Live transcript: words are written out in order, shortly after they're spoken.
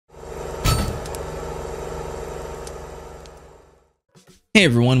Hey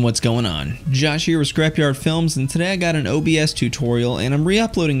everyone, what's going on? Josh here with Scrapyard Films, and today I got an OBS tutorial, and I'm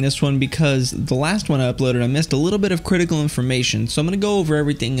re-uploading this one because the last one I uploaded I missed a little bit of critical information, so I'm going to go over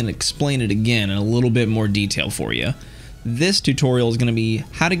everything and explain it again in a little bit more detail for you. This tutorial is going to be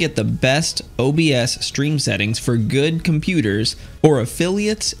how to get the best OBS stream settings for good computers for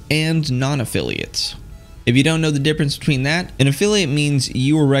affiliates and non-affiliates. If you don't know the difference between that, an affiliate means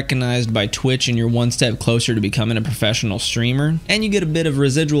you are recognized by Twitch and you're one step closer to becoming a professional streamer, and you get a bit of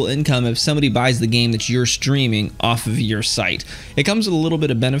residual income if somebody buys the game that you're streaming off of your site. It comes with a little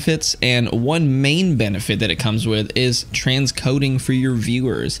bit of benefits, and one main benefit that it comes with is transcoding for your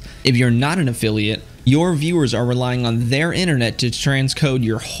viewers. If you're not an affiliate, your viewers are relying on their internet to transcode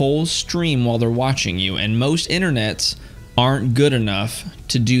your whole stream while they're watching you, and most internets aren't good enough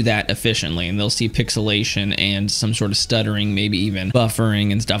to do that efficiently, and they'll see pixelation and some sort of stuttering, maybe even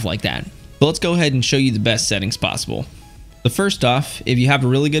buffering and stuff like that. But let's go ahead and show you the best settings possible. The first off, if you have a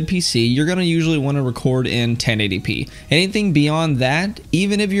really good PC, you're going to usually want to record in 1080p. Anything beyond that,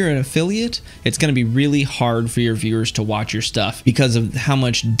 even if you're an affiliate, it's going to be really hard for your viewers to watch your stuff because of how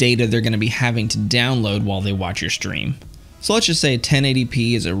much data they're going to be having to download while they watch your stream. So let's just say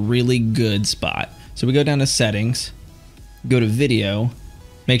 1080p is a really good spot. So we go down to settings, go to video,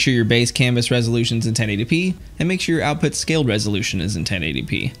 make sure your base canvas resolution is in 1080p, and make sure your output scaled resolution is in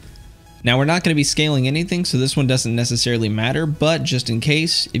 1080p. Now we're not going to be scaling anything, so this one doesn't necessarily matter, but just in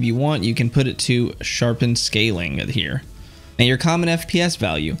case, if you want, you can put it to sharpened scaling here. Now your common FPS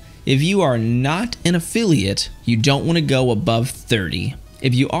value, if you are not an affiliate, you don't want to go above 30.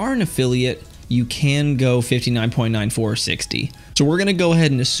 If you are an affiliate, you can go 59.94 or 60. So we're going to go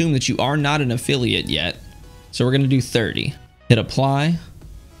ahead and assume that you are not an affiliate yet. So we're going to do 30. Hit apply,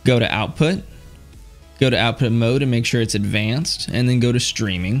 go to output mode and make sure it's advanced, and then go to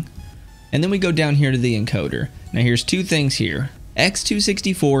streaming. And then we go down here to the encoder. Now here's two things here.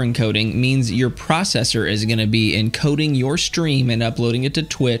 X264 encoding means your processor is going to be encoding your stream and uploading it to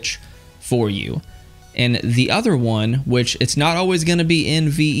Twitch for you. And the other one, which it's not always going to be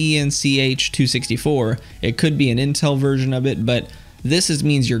NVENCH264, it could be an Intel version of it, but this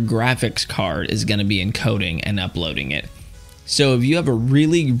means your graphics card is going to be encoding and uploading it. So if you have a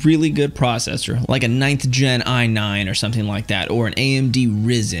really good processor, like a 9th gen i9 or something like that, or an AMD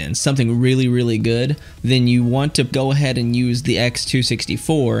Ryzen, something really good, then you want to go ahead and use the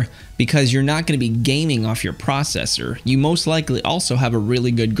X264 because you're not going to be gaming off your processor. You most likely also have a really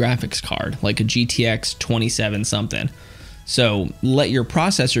good graphics card, like a GTX 27 something. So let your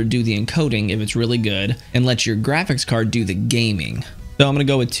processor do the encoding if it's really good, and let your graphics card do the gaming. So I'm going to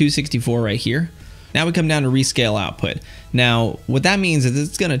go with 264 right here. Now we come down to Rescale Output. Now what that means is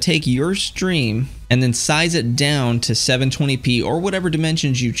it's going to take your stream and then size it down to 720p or whatever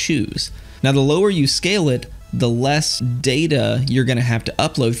dimensions you choose. Now the lower you scale it, the less data you're going to have to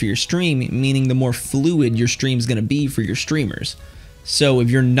upload for your stream, meaning the more fluid your stream is going to be for your streamers. So if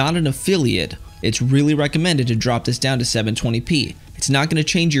you're not an affiliate, it's really recommended to drop this down to 720p. It's not going to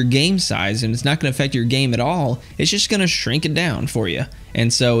change your game size, and it's not going to affect your game at all. It's just going to shrink it down for you.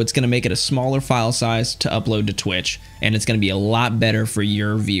 And so it's going to make it a smaller file size to upload to Twitch, and it's going to be a lot better for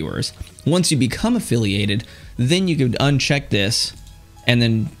your viewers. Once you become affiliated, then you could uncheck this, and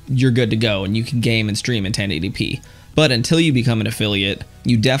then you're good to go, and you can game and stream in 1080p. But until you become an affiliate,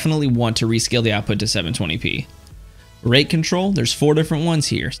 you definitely want to rescale the output to 720p. Rate control, there's 4 different ones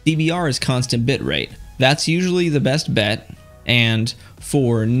here. CBR is constant bit rate. That's usually the best bet. And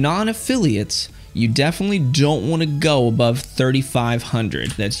for non-affiliates, you definitely don't want to go above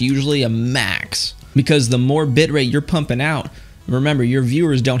 3500. That's usually a max, because the more bitrate you're pumping out, remember your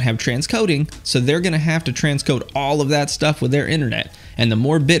viewers don't have transcoding, so they're going to have to transcode all of that stuff with their internet. And the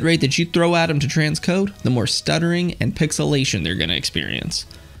more bitrate that you throw at them to transcode, the more stuttering and pixelation they're going to experience.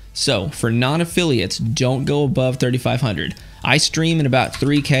 So for non-affiliates, don't go above 3500. I stream in about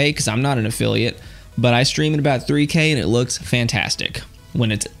 3K because I'm not an affiliate, but I stream in about 3K and it looks fantastic.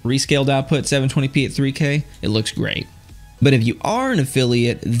 When it's rescaled output 720p at 3K, it looks great. But if you are an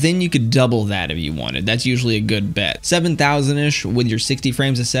affiliate, then you could double that if you wanted. That's usually a good bet. 7,000-ish with your 60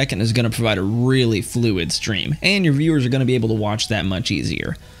 frames a second is going to provide a really fluid stream, and your viewers are going to be able to watch that much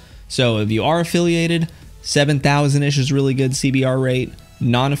easier. So if you are affiliated, 7,000-ish is really good CBR rate.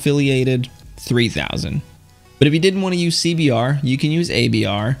 Non-affiliated, 3,000. But if you didn't want to use CBR, you can use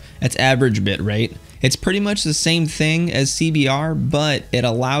ABR. That's average bit rate. It's pretty much the same thing as CBR, but it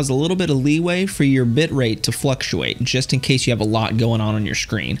allows a little bit of leeway for your bit rate to fluctuate, just in case you have a lot going on your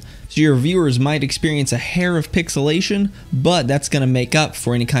screen. So your viewers might experience a hair of pixelation, but that's going to make up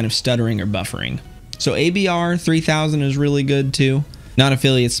for any kind of stuttering or buffering. So ABR 3000 is really good too.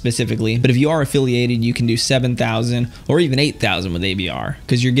 non-affiliates specifically, but if you are affiliated, you can do 7,000 or even 8,000 with ABR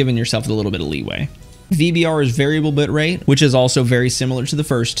because you're giving yourself a little bit of leeway. VBR is variable bitrate, which is also very similar to the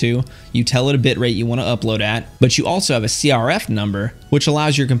first two. You tell it a bitrate you want to upload at, but you also have a CRF number, which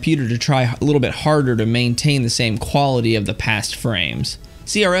allows your computer to try a little bit harder to maintain the same quality of the past frames.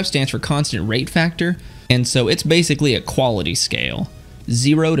 CRF stands for constant rate factor, and so it's basically a quality scale.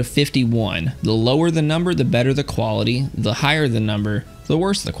 0 to 51. The lower the number, the better the quality. The higher the number, the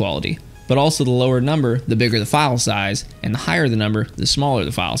worse the quality. But also the lower number, the bigger the file size, and the higher the number, the smaller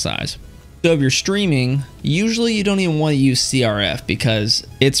the file size. So if you're streaming, usually you don't even want to use CRF because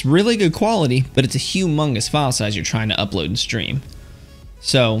it's really good quality, but it's a humongous file size you're trying to upload and stream.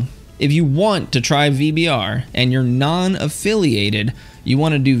 So if you want to try VBR and you're non-affiliated, you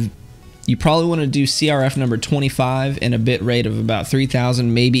probably want to do CRF number 25 and a bit rate of about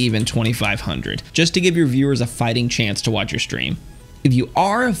 3,000, maybe even 2,500, just to give your viewers a fighting chance to watch your stream. If you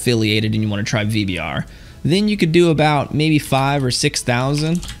are affiliated and you want to try VBR, then you could do about maybe 5,000 or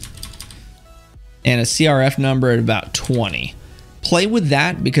 6,000 and a CRF number at about 20. Play with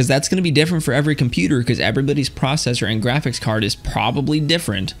that because that's going to be different for every computer because everybody's processor and graphics card is probably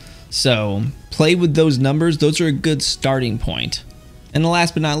different. So play with those numbers. Those are a good starting point. And the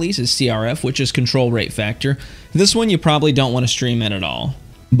last but not least is CRF, which is control rate factor. This one you probably don't want to stream at all,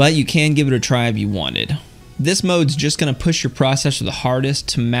 but you can give it a try if you wanted. This mode's just going to push your processor the hardest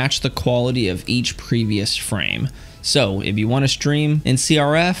to match the quality of each previous frame. So if you want to stream in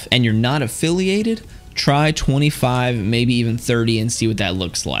CRF and you're not affiliated, try 25, maybe even 30 and see what that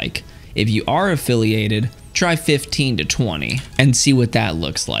looks like. If you are affiliated, try 15 to 20 and see what that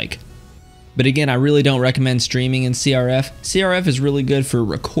looks like. But again, I really don't recommend streaming in CRF. CRF is really good for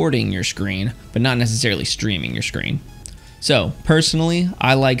recording your screen, but not necessarily streaming your screen. So personally,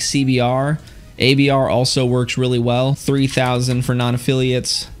 I like CBR. ABR also works really well. 3,000 for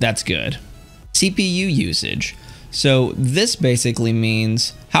non-affiliates, that's good. CPU usage. So this basically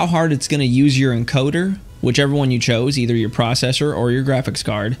means how hard it's going to use your encoder, whichever one you chose, either your processor or your graphics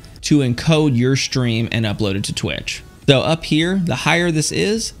card, to encode your stream and upload it to Twitch. So up here, the higher this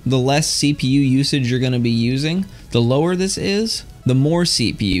is, the less CPU usage you're going to be using. The lower this is, the more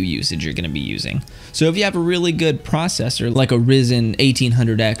CPU usage you're going to be using. So if you have a really good processor, like a Ryzen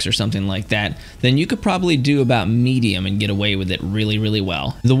 1800X or something like that, then you could probably do about medium and get away with it really, really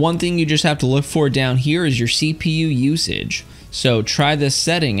well. The one thing you just have to look for down here is your CPU usage. So try this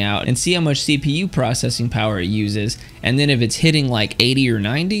setting out and see how much CPU processing power it uses, and then if it's hitting like 80 or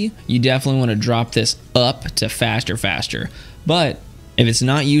 90, you definitely want to drop this up to faster. But if it's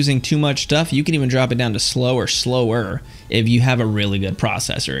not using too much stuff, you can even drop it down to slow or slower if you have a really good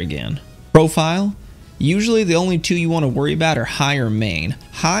processor again. Profile. Usually the only two you want to worry about are high or main.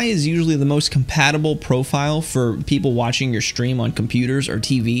 High is usually the most compatible profile for people watching your stream on computers or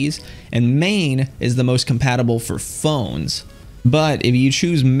TVs, and main is the most compatible for phones. But if you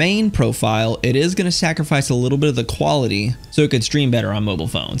choose main profile, it is going to sacrifice a little bit of the quality so it could stream better on mobile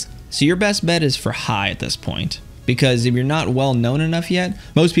phones. So your best bet is for high at this point, because if you're not well known enough yet,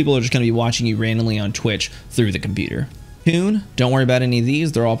 most people are just going to be watching you randomly on Twitch through the computer. Tune, don't worry about any of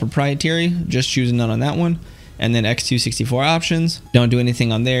these, they're all proprietary, just choose none on that one. And then X264 options, don't do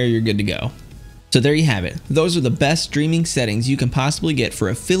anything on there, you're good to go. So there you have it. Those are the best streaming settings you can possibly get for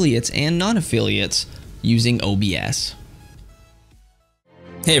affiliates and non-affiliates using OBS.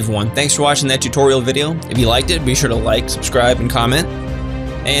 Hey everyone, thanks for watching that tutorial video. If you liked it, be sure to like, subscribe, and comment.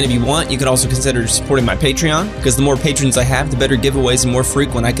 And if you want, you can also consider supporting my Patreon, because the more patrons I have, the better giveaways and more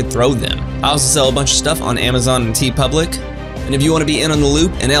frequent I could throw them. I also sell a bunch of stuff on Amazon and TeePublic. And if you want to be in on the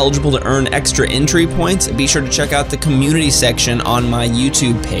loop and eligible to earn extra entry points, be sure to check out the community section on my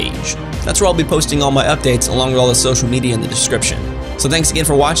YouTube page. That's where I'll be posting all my updates along with all the social media in the description. So thanks again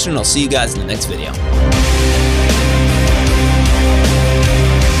for watching, and I'll see you guys in the next video.